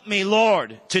 Help me,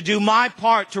 Lord, to do my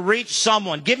part to reach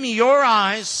someone. Give me your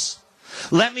eyes.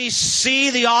 Let me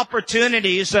see the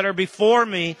opportunities that are before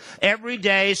me every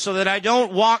day so that I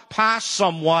don't walk past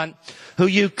someone who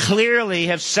you clearly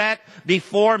have set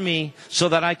before me so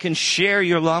that I can share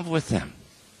your love with them.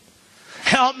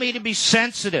 Help me to be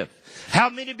sensitive.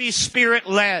 Help me to be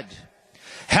Spirit-led.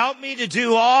 Help me to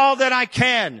do all that I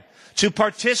can to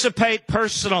participate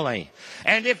personally.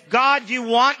 And if, God, you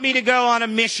want me to go on a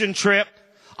mission trip,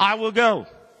 I will go.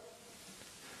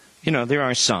 You know, there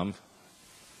are some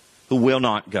who will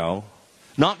not go,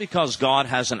 not because God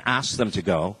hasn't asked them to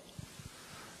go,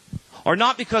 or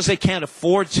not because they can't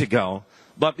afford to go,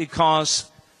 but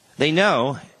because they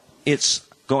know it's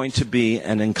going to be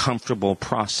an uncomfortable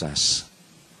process.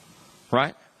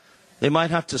 Right? They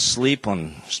might have to sleep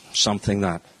on something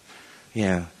that,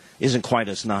 isn't quite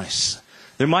as nice.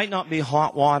 There might not be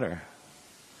hot water.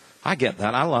 I get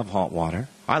that. I love hot water.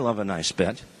 I love a nice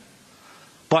bed.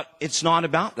 But it's not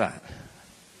about that.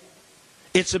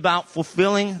 It's about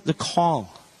fulfilling the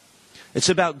call. It's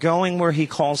about going where He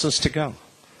calls us to go.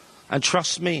 And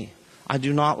trust me, I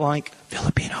do not like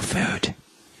Filipino food.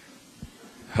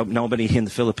 Hope nobody in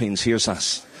the Philippines hears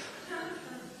us.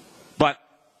 But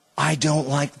I don't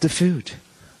like the food.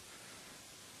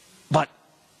 But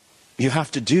you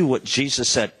have to do what Jesus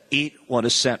said. Eat what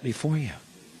is set before you.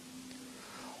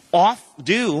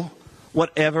 Do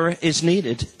whatever is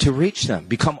needed to reach them.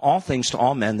 Become all things to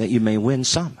all men that you may win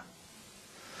some.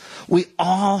 We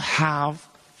all have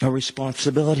a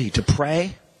responsibility to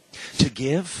pray, to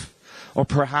give, or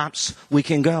perhaps we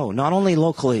can go, not only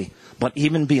locally, but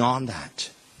even beyond that.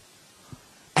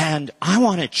 And I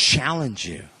want to challenge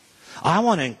you. I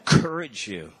want to encourage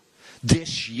you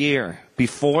this year,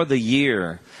 before the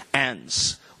year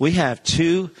ends. We have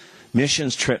 2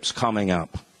 missions trips coming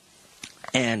up.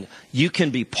 And you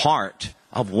can be part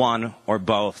of one or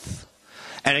both.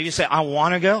 And if you say, I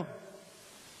want to go,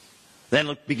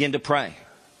 then begin to pray.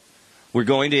 We're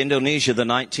going to Indonesia the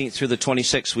 19th through the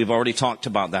 26th. We've already talked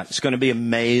about that. It's going to be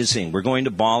amazing. We're going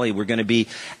to Bali. We're going to be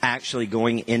actually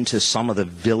going into some of the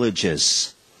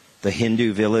villages, the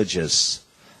Hindu villages,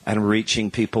 and reaching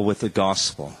people with the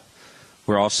gospel.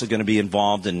 We're also going to be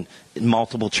involved in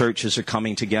multiple churches are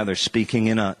coming together, speaking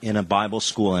in a Bible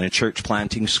school, in a church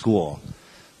planting school.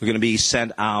 We're going to be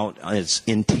sent out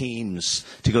in teams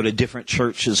to go to different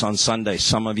churches on Sunday.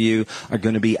 Some of you are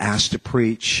going to be asked to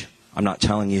preach. I'm not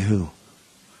telling you who.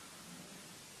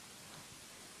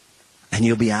 And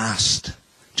you'll be asked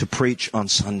to preach on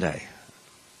Sunday.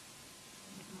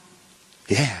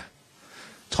 Yeah.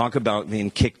 Talk about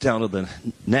being kicked out of the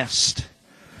nest.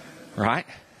 Right?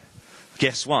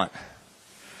 Guess what?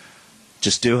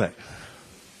 Just do it.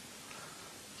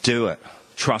 Do it.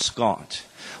 Trust God.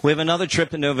 We have another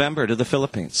trip in November to the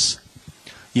Philippines.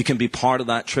 You can be part of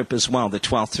that trip as well. The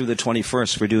 12th through the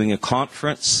 21st, we're doing a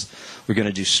conference. We're going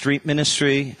to do street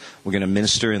ministry. We're going to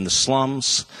minister in the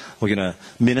slums. We're going to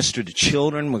minister to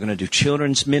children. We're going to do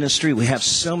children's ministry. We have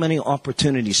so many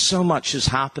opportunities. So much is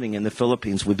happening in the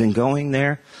Philippines. We've been going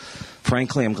there.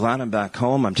 Frankly, I'm glad I'm back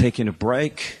home. I'm taking a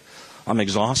break. I'm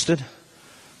exhausted.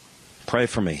 Pray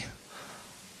for me.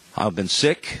 I've been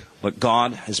sick, but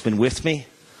God has been with me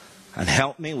and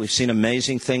helped me. We've seen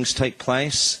amazing things take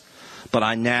place. But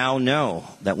I now know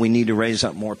that we need to raise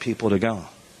up more people to go.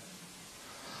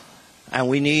 And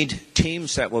we need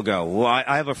teams that will go. Well,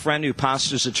 I have a friend who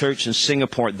pastors a church in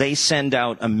Singapore. They send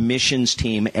out a missions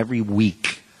team every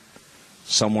week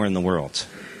somewhere in the world.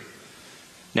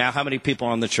 Now, how many people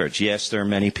are in the church? Yes, there are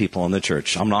many people in the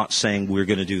church. I'm not saying we're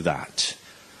going to do that.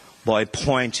 My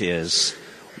point is,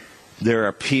 there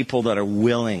are people that are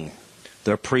willing.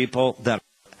 There are people that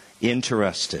are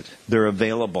interested. They're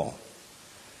available.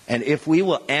 And if we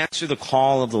will answer the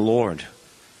call of the Lord,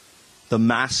 the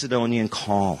Macedonian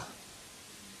call,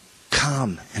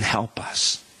 come and help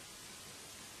us.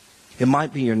 It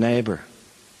might be your neighbor.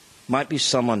 It might be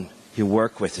someone you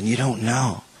work with and you don't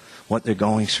know what they're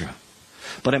going through.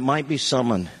 But it might be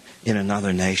someone in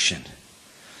another nation.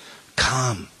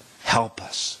 Come, help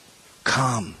us.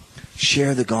 Come,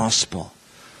 share the gospel.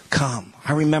 Come.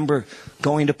 I remember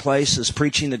going to places,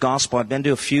 preaching the gospel. I've been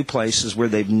to a few places where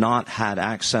they've not had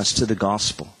access to the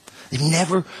gospel. They've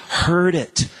never heard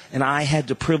it. And I had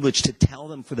the privilege to tell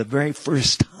them for the very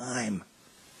first time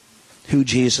who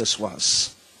Jesus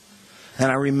was.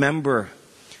 And I remember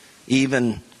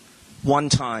even one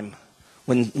time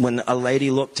when a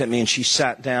lady looked at me and she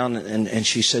sat down and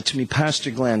she said to me,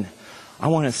 Pastor Glenn, I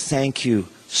want to thank you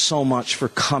so much for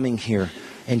coming here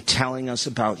and telling us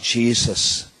about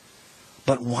Jesus.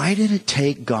 But why did it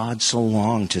take God so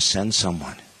long to send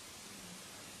someone?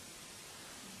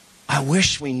 I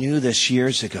wish we knew this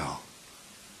years ago.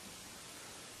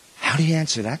 How do you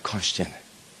answer that question?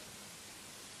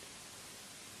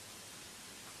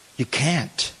 You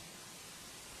can't.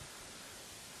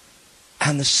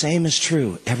 And the same is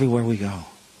true everywhere we go.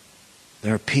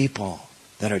 There are people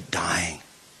that are dying.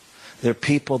 There are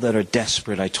people that are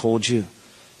desperate. I told you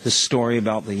this story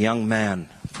about the young man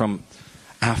from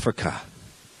Africa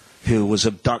who was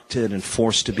abducted and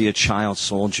forced to be a child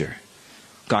soldier.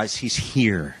 Guys, he's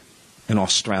here in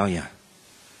Australia.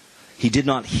 He did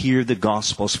not hear the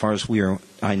gospel, as far as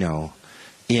I know,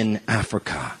 in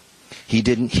Africa. He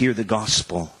didn't hear the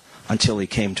gospel until he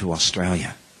came to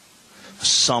Australia.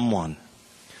 Someone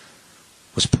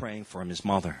was praying for him, his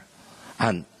mother,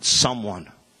 and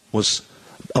someone was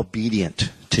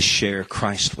obedient to share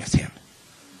Christ with him.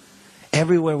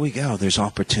 Everywhere we go, there's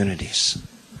opportunities.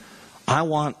 I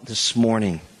want this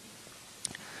morning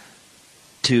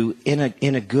to, in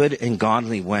a good and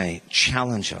godly way,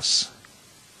 challenge us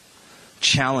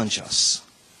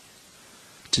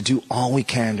to do all we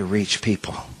can to reach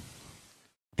people.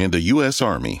 In the U.S.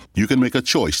 Army, you can make a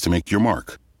choice to make your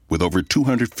mark. With over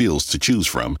 200 fields to choose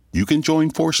from, you can join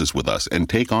forces with us and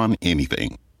take on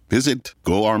anything. Visit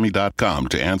GoArmy.com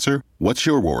to answer, what's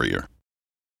your warrior?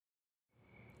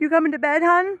 You coming to bed,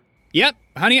 hon? Yep,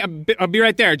 honey, I'll be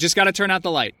right there. Just gotta turn out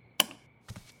the light.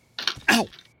 Ow!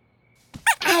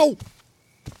 Ow!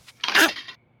 Ow!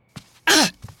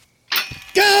 Ah!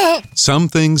 Ah! Some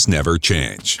things never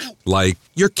change. Like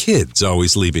your kids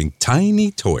always leaving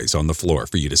tiny toys on the floor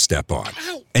for you to step on.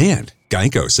 And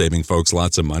Geico saving folks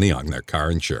lots of money on their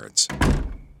car insurance.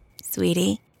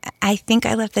 Sweetie, I think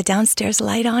I left the downstairs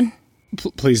light on.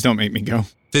 Please don't make me go.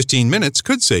 15 minutes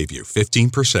could save you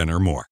 15% or more.